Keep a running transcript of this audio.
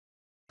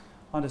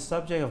on the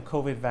subject of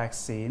COVID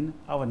vaccine,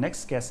 our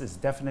next guest is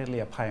definitely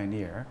a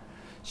pioneer.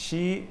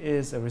 She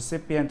is a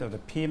recipient of the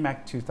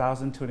PMAC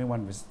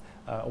 2021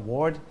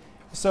 award.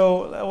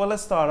 So, well,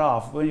 let's start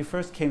off. When you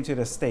first came to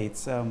the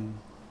States,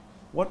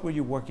 what were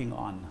you working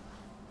on?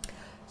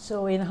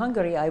 So in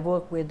Hungary, I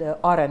worked with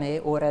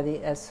RNA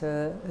already as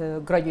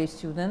a graduate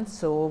student.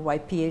 So my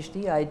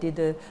PhD, I did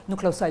a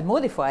nucleoside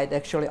modified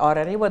actually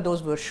RNA, but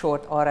those were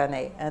short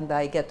RNA. And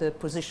I get a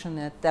position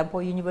at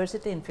Temple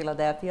University in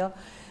Philadelphia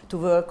to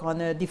work on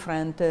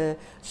different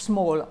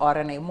small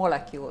RNA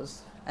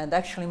molecules. And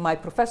actually my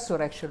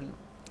professor,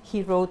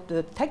 he wrote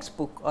a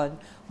textbook on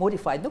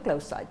modified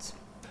nucleosides.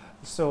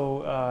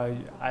 So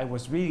I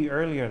was reading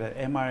earlier that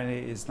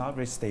mRNA is not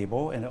very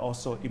stable and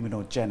also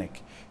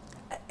immunogenic.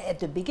 At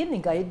the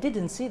beginning, I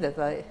didn't see that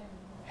I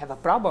have a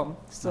problem.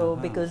 So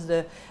because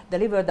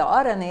deliver the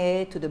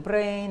RNA to the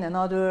brain and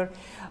other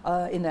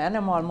in the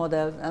animal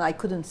model, and I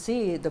couldn't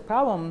see the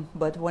problem.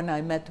 But when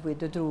I met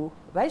with Drew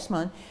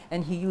Weissman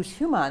and he used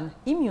human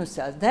immune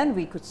cells, then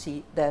we could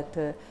see that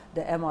the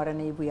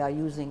mRNA we are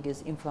using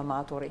is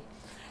inflammatory.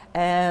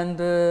 And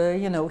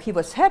you know, he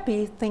was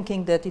happy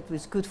thinking that it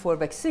was good for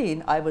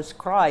vaccine. I was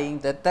crying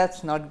that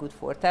that's not good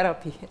for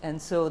therapy.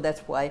 And so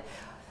that's why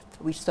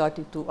we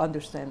started to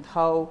understand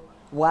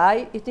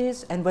why it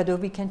is and whether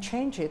we can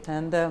change it.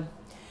 And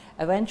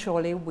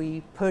eventually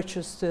we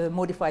purchased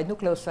modified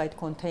nucleoside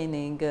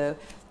containing,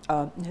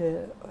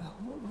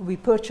 we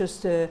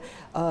purchased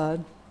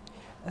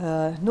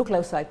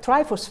nucleoside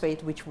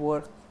triphosphate, which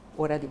were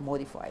already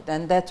modified.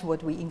 And that's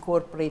what we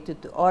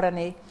incorporated to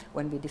RNA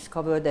when we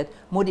discovered that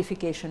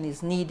modification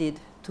is needed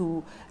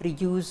to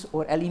reduce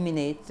or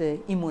eliminate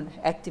immune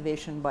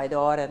activation by the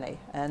RNA.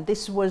 And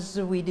this was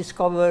we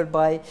discovered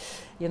by,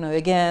 you know,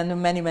 again,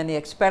 many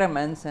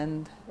experiments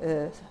and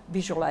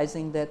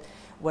visualizing that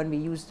when we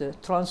use the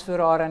transfer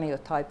RNA, a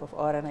type of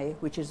RNA,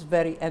 which is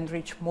very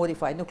enriched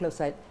modified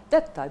nucleoside,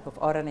 that type of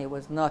RNA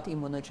was not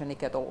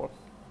immunogenic at all.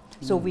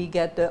 So we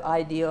get the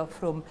idea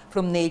from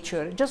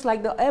nature, just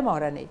like the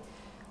mRNA.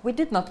 We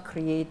did not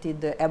create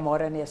the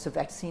mRNA as a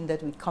vaccine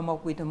that we come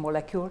up with a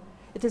molecule.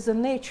 It is a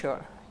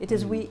nature. It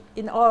is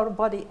in our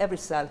body, every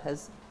cell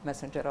has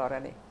messenger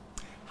RNA.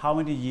 How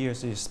many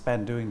years did you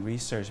spend doing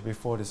research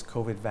before this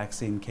COVID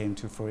vaccine came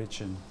to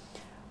fruition?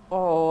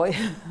 Oh,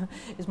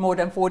 it's more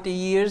than 40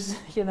 years,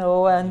 you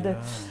know, and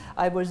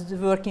I was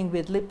working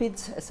with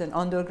lipids as an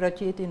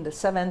undergraduate in the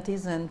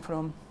 70s, and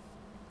from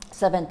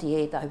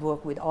 78 I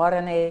worked with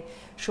RNA,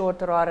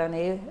 shorter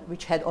RNA,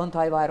 which had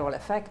antiviral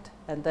effect,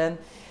 and then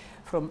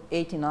from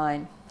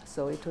 89,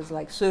 so it was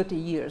like 30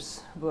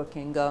 years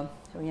working,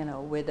 you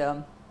know, with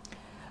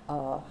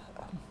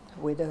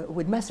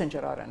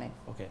messenger RNA.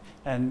 Okay,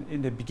 and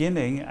in the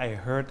beginning, I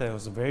heard that it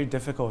was very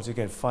difficult to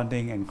get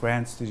funding and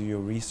grants to do your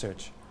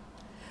research.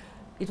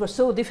 It was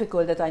so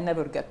difficult that I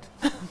never got.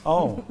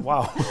 Oh,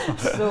 wow.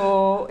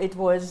 So it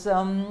was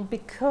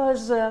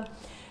because,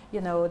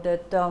 you know,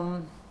 that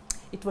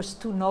it was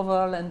too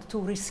novel and too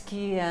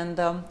risky, and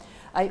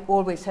I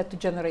always had to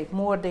generate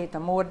more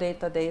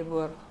data they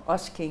were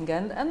asking,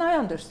 and I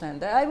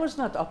understand that. I was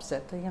not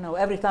upset, you know,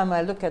 every time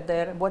I look at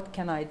there, what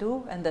can I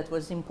do, and that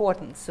was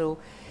important. So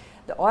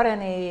the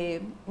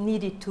RNA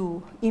needed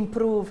to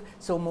improve,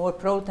 so more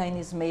protein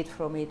is made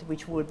from it,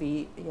 which will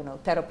be, you know,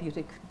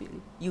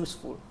 therapeutically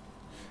useful.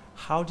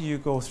 How do you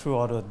go through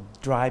all the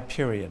dry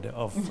period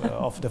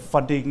of the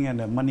funding and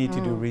the money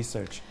to do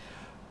research?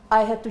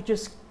 I had to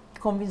just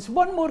convince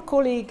one more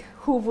colleague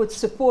who would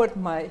support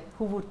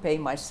who would pay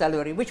my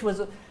salary, which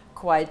was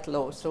quite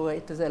low. So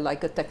it was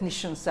like a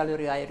technician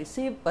salary I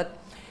received, but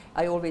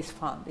I always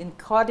found. In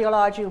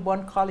cardiology,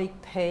 one colleague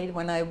paid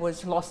when I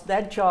lost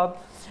that job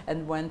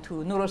and went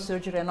to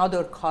neurosurgery.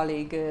 Another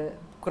colleague,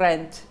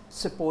 grant,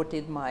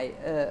 supported my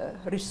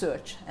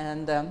research.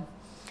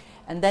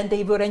 And then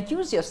they were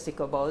enthusiastic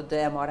about the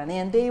mRNA,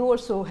 and they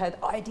also had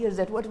ideas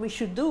that what we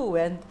should do.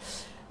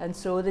 And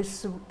so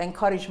this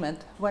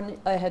encouragement, when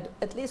I had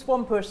at least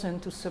one person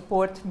to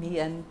support me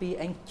and be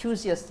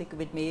enthusiastic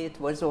with me, it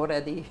was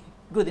already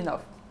good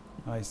enough.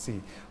 I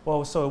see.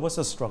 Well, so it was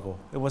a struggle.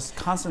 It was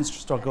constant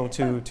struggle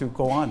to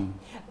go on.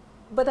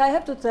 But I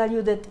have to tell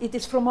you that it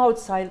is from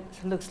outside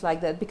looks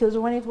like that, because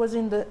when it was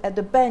at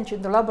the bench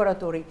in the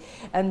laboratory,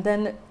 and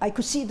then I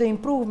could see the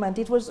improvement,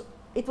 it was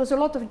a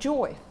lot of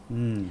joy.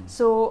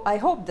 So I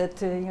hope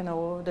that you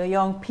know, the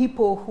young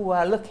people who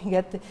are looking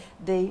at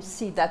they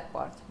see that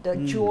part, the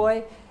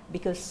joy,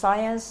 because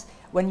science,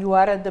 when you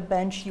are at the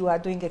bench, you are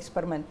doing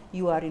experiment,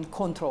 you are in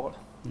control,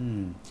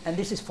 and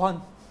this is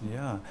fun.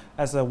 Yeah,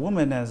 as a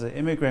woman, as an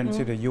immigrant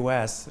to the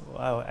U.S.,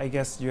 I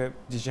guess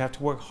did you have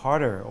to work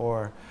harder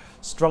or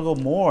struggle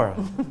more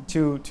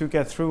to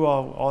get through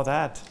all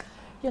that?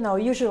 You know,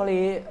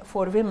 usually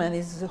for women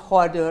it's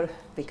harder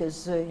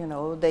because, you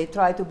know, they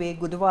try to be a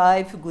good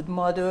wife, good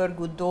mother,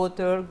 good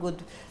daughter,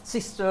 good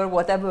sister,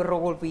 whatever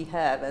role we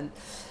have.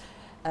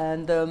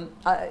 And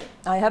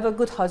I have a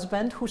good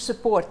husband who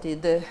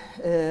supported,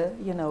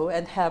 you know,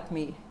 and helped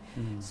me.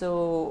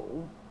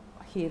 So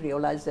he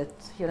realized that,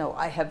 you know,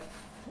 I have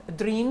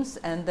dreams,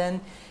 and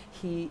then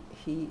he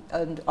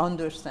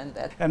understand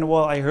that. And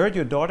well, I heard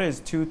your daughter is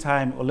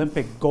two-time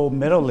Olympic gold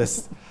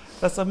medalist.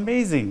 That's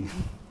amazing.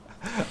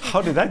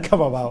 How did that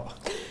come about?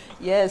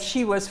 Yes,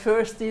 she was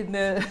first in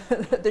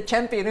the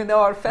champion in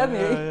our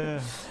family.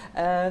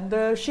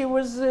 And she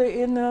was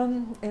in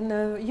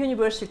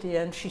university,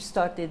 and she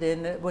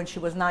started when she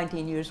was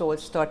 19 years old,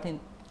 starting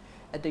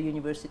at the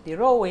university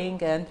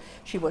rowing, and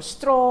she was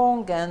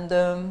strong, and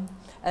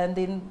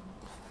in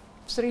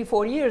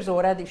 3-4 years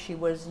already she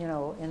was, you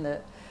know, in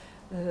the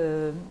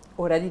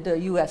already the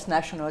U.S.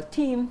 national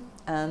team,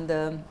 and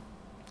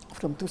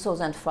from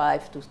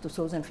 2005 to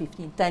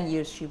 2015, 10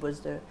 years she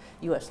was the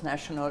U.S.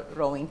 national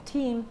rowing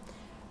team.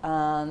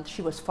 And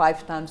she was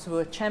 5 times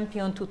world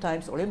champion, 2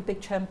 times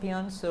Olympic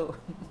champion. So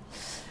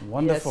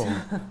wonderful.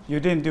 Yes. You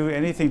didn't do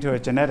anything to her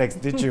genetics,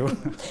 did you?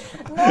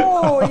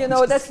 No, you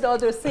know, that's the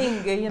other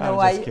thing. You know,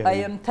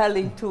 I am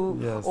telling to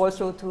yes.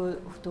 also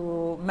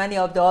to many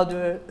of the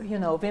other, you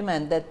know,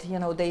 women that, you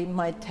know, they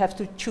might have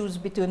to choose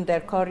between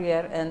their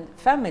career and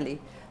family.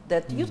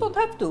 That you don't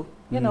have to.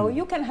 You know,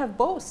 you can have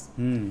both.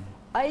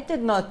 I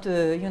did not,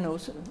 you know,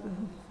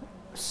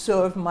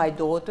 serve my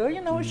daughter.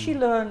 You know, she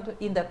learned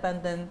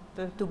independent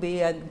to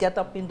be, and get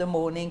up in the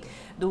morning,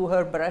 do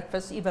her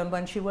breakfast, even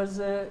when she was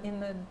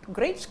in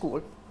grade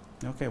school.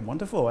 Okay,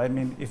 wonderful. I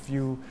mean, if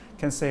you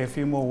can say a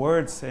few more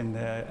words and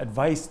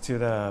advice to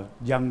the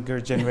younger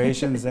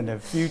generations and the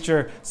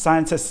future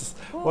scientists,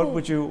 what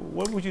would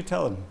you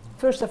tell them?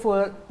 First of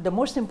all, the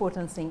most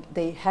important thing,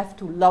 they have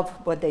to love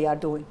what they are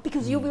doing,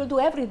 because you will do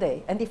every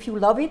day, and if you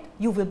love it,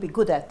 you will be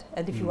good at,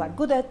 and if you are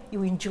good at,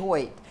 you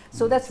enjoy it.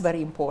 So that's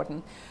very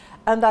important.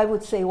 And I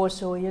would say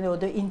also, you know,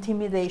 the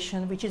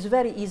intimidation, which is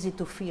very easy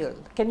to feel.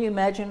 Can you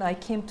imagine? I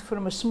came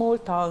from a small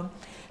town,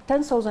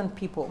 10,000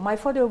 people. My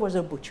father was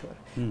a butcher.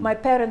 My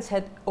parents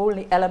had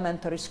only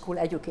elementary school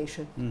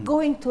education.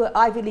 Going to an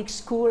Ivy League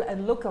school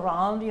and look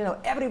around, you know,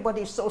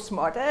 everybody is so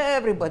smart,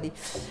 everybody.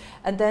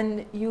 And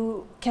then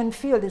you can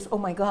feel this, oh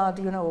my God,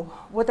 you know,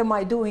 what am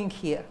I doing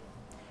here?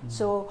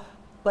 So,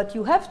 but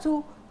you have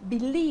to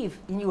believe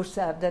in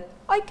yourself that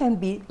I can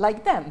be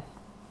like them.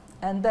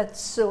 And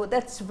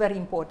that's very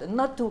important,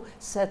 not to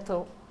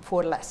settle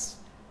for less.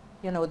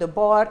 You know, the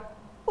bar,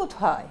 put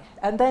high,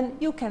 and then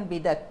you can be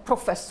that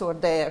professor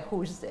there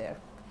who is there.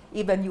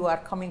 Even you are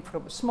coming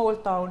from a small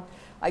town.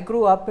 I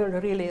grew up in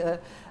really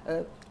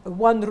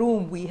one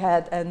room we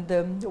had,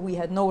 and we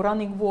had no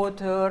running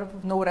water,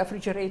 no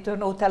refrigerator,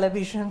 no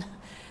television,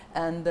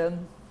 and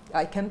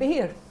I can be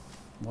here.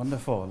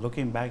 Wonderful.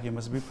 Looking back, you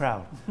must be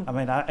proud. I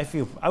mean, I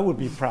feel I would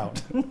be proud.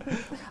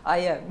 I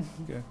am.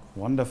 Okay.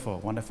 Wonderful,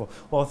 wonderful.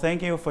 Well,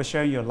 thank you for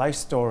sharing your life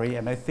story.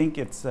 And I think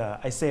it's,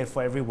 I say it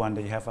for everyone,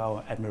 that you have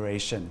our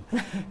admiration.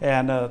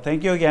 And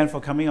thank you again for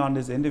coming on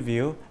this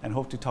interview, and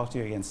hope to talk to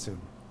you again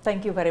soon.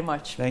 Thank you very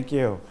much. Thank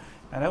you.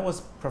 And that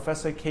was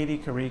Professor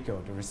Katalin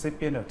Karikó, the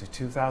recipient of the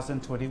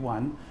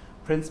 2021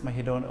 Prince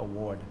Mahidol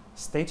Award.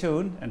 Stay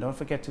tuned, and don't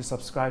forget to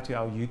subscribe to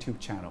our YouTube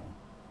channel.